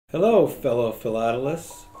Hello, fellow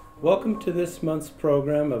philatelists. Welcome to this month's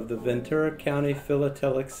program of the Ventura County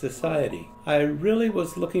Philatelic Society. I really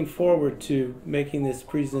was looking forward to making this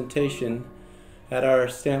presentation at our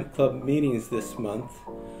Stamp Club meetings this month,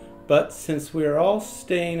 but since we are all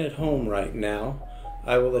staying at home right now,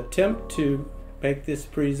 I will attempt to make this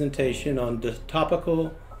presentation on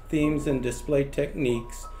topical themes and display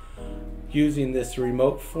techniques using this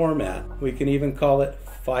remote format. We can even call it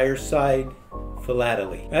Fireside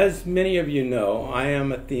Philately. As many of you know, I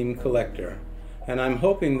am a theme collector, and I'm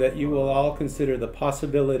hoping that you will all consider the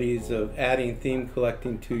possibilities of adding theme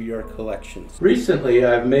collecting to your collections. Recently,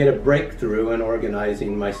 I've made a breakthrough in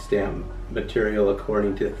organizing my stamp material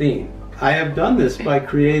according to theme. I have done this by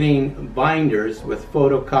creating binders with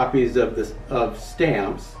photocopies of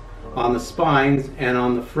stamps on the spines and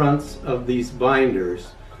on the fronts of these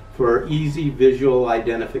binders for easy visual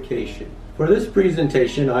identification. For this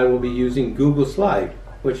presentation, I will be using Google Slide,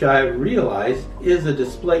 which I have realized is a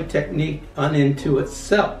display technique unto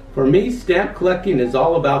itself. For me, stamp collecting is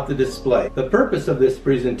all about the display. The purpose of this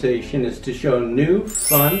presentation is to show new,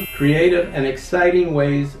 fun, creative, and exciting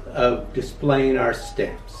ways of displaying our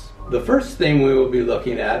stamps. The first thing we will be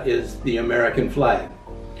looking at is the American flag.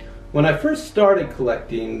 When I first started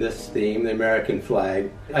collecting this theme, the American flag,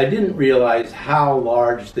 I didn't realize how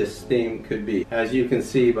large this theme could be, as you can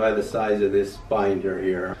see by the size of this binder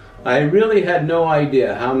here. I really had no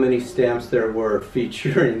idea how many stamps there were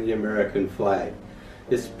featuring the American flag.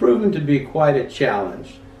 It's proven to be quite a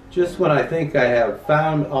challenge. Just when I think I have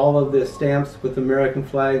found all of the stamps with American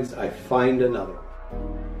flags, I find another.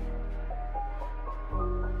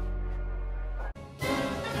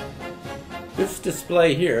 This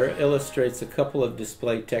display here illustrates a couple of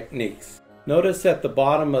display techniques. Notice at the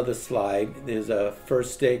bottom of the slide is a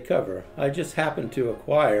first day cover I just happened to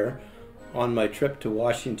acquire on my trip to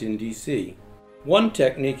Washington, D.C. One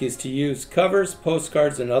technique is to use covers,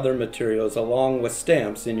 postcards, and other materials along with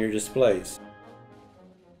stamps in your displays.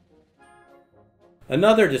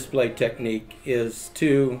 Another display technique is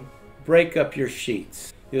to break up your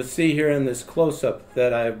sheets. You'll see here in this close-up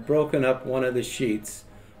that I've broken up one of the sheets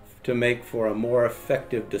to make for a more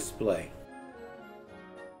effective display.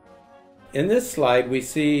 In this slide we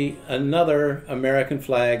see another American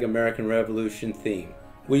flag, American Revolution theme.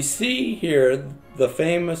 We see here the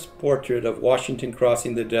famous portrait of Washington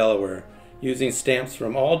crossing the Delaware using stamps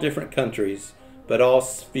from all different countries but all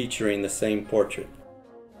featuring the same portrait.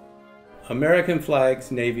 American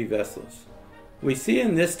flags, Navy vessels. We see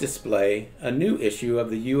in this display a new issue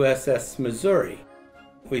of the USS Missouri.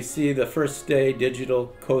 We see the first day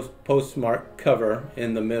digital postmark cover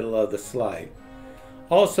in the middle of the slide.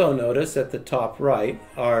 Also notice at the top right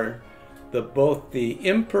are both the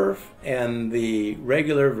imperf and the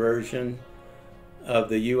regular version of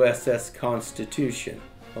the USS Constitution,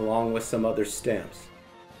 along with some other stamps.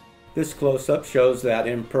 This close-up shows that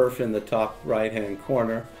imperf in the top right-hand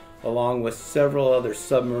corner, along with several other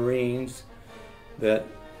submarines that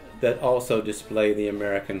also display the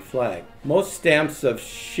American flag. Most stamps of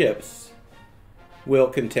ships will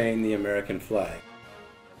contain the American flag.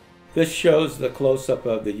 This shows the close-up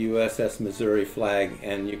of the USS Missouri flag,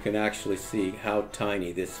 and you can actually see how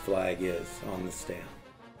tiny this flag is on the stamp.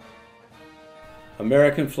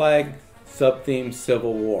 American flag, sub-theme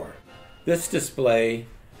Civil War. This display,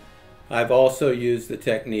 I've also used the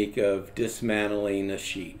technique of dismantling a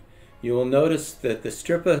sheet. You will notice that the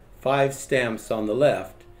strip of 5 stamps on the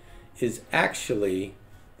left is actually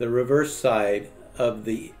the reverse side of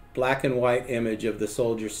the black and white image of the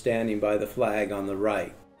soldier standing by the flag on the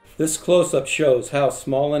right. This close-up shows how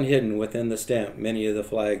small and hidden within the stamp many of the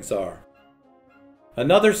flags are.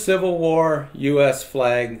 Another Civil War U.S.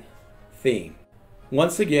 flag theme.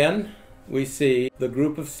 Once again, we see the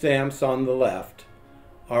group of stamps on the left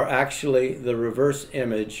are actually the reverse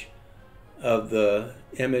image of the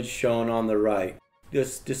image shown on the right.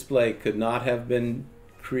 This display could not have been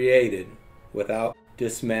created without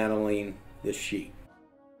dismantling the sheet.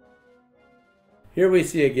 Here we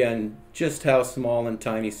see again just how small and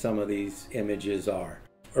tiny some of these images are.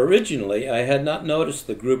 Originally, I had not noticed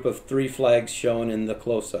the group of 3 flags shown in the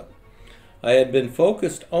close-up. I had been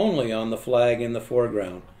focused only on the flag in the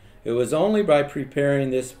foreground. It was only by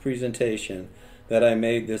preparing this presentation that I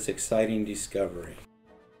made this exciting discovery.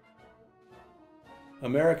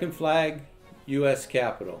 American flag, U.S.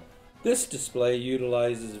 Capitol. This display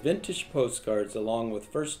utilizes vintage postcards along with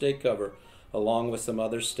first day cover, along with some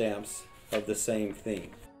other stamps of the same theme.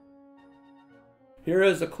 Here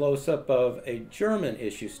is a close-up of a German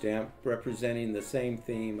issue stamp representing the same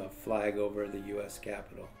theme of flag over the U.S.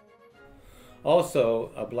 Capitol.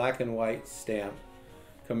 Also a black and white stamp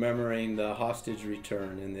commemorating the hostage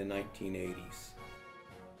return in the 1980s.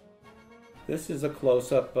 This is a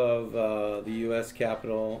close-up of the U.S.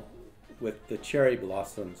 Capitol with the cherry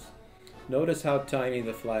blossoms. Notice how tiny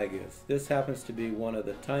the flag is. This happens to be one of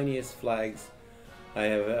the tiniest flags I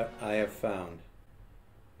have found,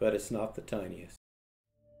 but it's not the tiniest.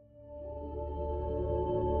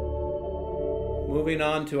 Moving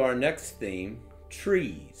on to our next theme,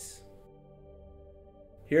 trees.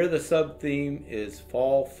 Here the sub-theme is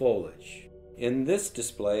fall foliage. In this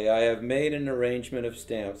display I have made an arrangement of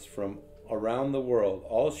stamps from around the world,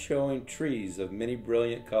 all showing trees of many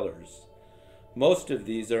brilliant colors. Most of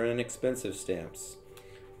these are inexpensive stamps,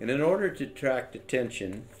 and in order to attract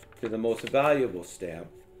attention to the most valuable stamp,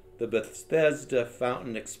 the Bethesda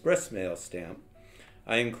Fountain Express Mail stamp,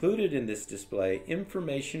 I included in this display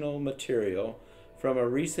informational material from a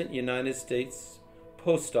recent United States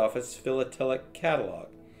Post Office philatelic catalog.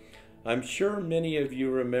 I'm sure many of you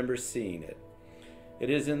remember seeing it. It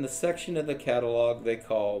is in the section of the catalog they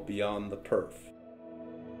call Beyond the Perf.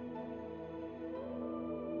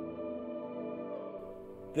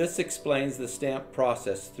 This explains the stamp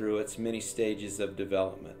process through its many stages of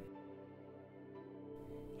development.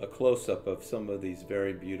 A close-up of some of these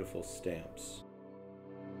very beautiful stamps.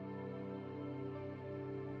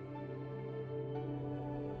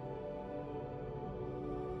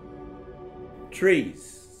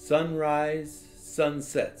 Trees, sunrise,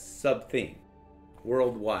 sunsets, sub-theme,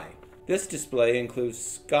 worldwide. This display includes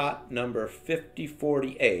Scott number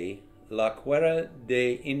 5040A, La Cuerda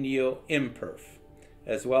de Indio Imperf,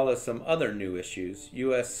 as well as some other new issues,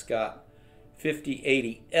 U.S. Scott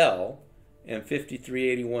 5080L and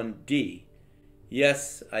 5381D.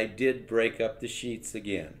 Yes, I did break up the sheets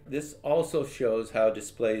again. This also shows how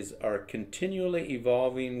displays are continually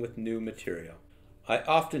evolving with new material. I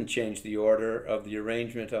often change the order of the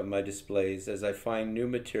arrangement of my displays as I find new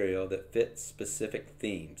material that fits specific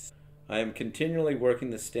themes. I am continually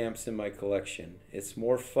working the stamps in my collection. It's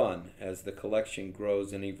more fun as the collection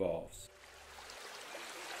grows and evolves.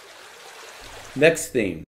 Next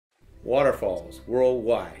theme, waterfalls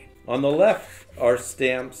worldwide. On the left are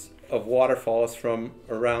stamps of waterfalls from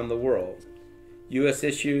around the world. U.S.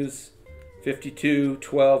 issues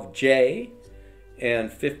 5212J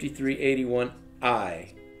and 5381I.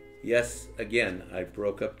 Yes, again, I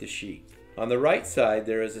broke up the sheet. On the right side,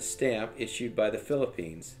 there is a stamp issued by the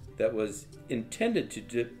Philippines that was intended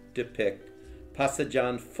to depict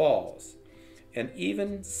Pasajan Falls, and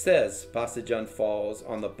even says Pasajan Falls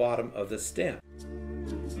on the bottom of the stamp.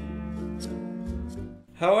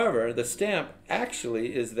 However, the stamp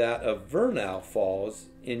actually is that of Vernal Falls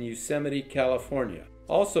in Yosemite, California.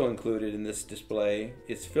 Also included in this display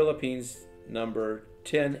is Philippines number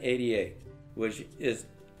 1088, which is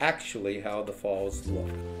actually how the falls look.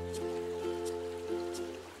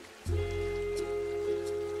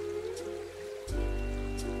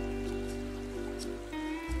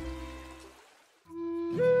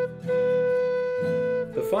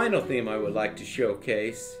 The final theme I would like to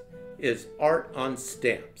showcase is art on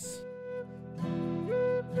stamps.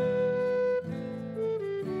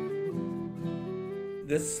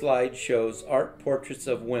 This slide shows art portraits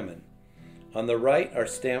of women. On the right are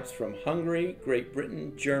stamps from Hungary, Great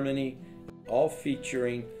Britain, Germany, all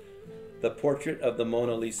featuring the portrait of the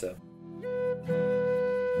Mona Lisa.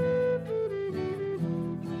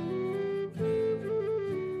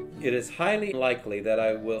 It is highly likely that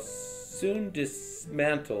I will soon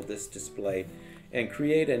dismantle this display and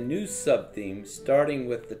create a new sub-theme starting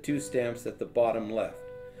with the two stamps at the bottom left.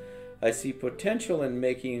 I see potential in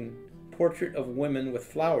making portrait of women with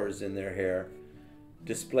flowers in their hair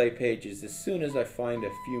display pages as soon as I find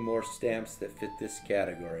a few more stamps that fit this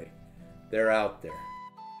category. They're out there.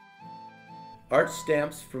 Art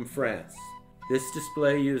stamps from France. This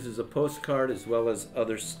display uses a postcard as well as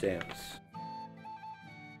other stamps.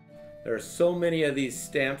 There are so many of these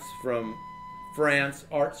stamps from France,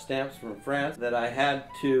 art stamps from France, that I had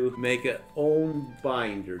to make an own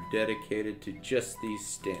binder dedicated to just these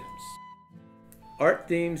stamps. Art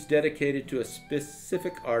themes dedicated to a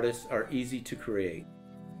specific artist are easy to create.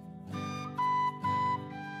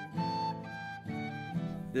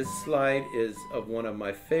 This slide is of one of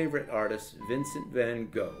my favorite artists, Vincent van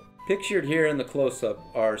Gogh. Pictured here in the close-up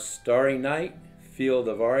are Starry Night, Field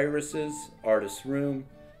of Irises, Artist's Room,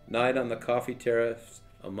 Night on the Coffee Terrace,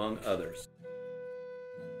 among others.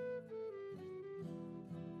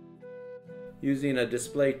 Using a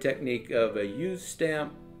display technique of a used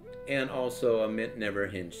stamp and also a mint never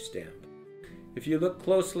hinged stamp. If you look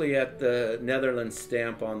closely at the Netherlands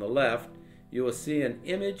stamp on the left, you will see an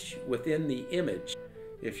image within the image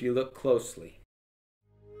if you look closely.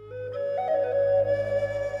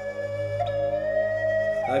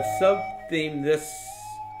 I've sub-themed this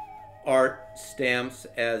art stamps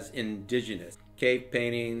as indigenous, cave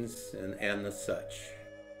paintings and the such.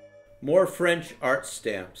 More French art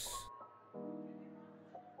stamps.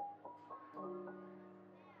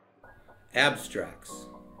 Abstracts.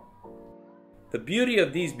 The beauty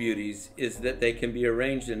of these beauties is that they can be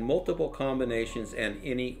arranged in multiple combinations and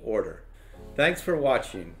any order. Thanks for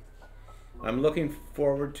watching. I'm looking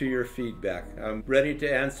forward to your feedback. I'm ready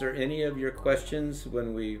to answer any of your questions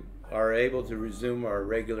when we are able to resume our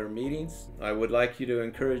regular meetings. I would like to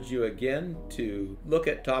encourage you again to look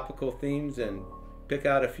at topical themes and pick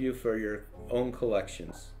out a few for your own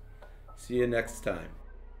collections. See you next time.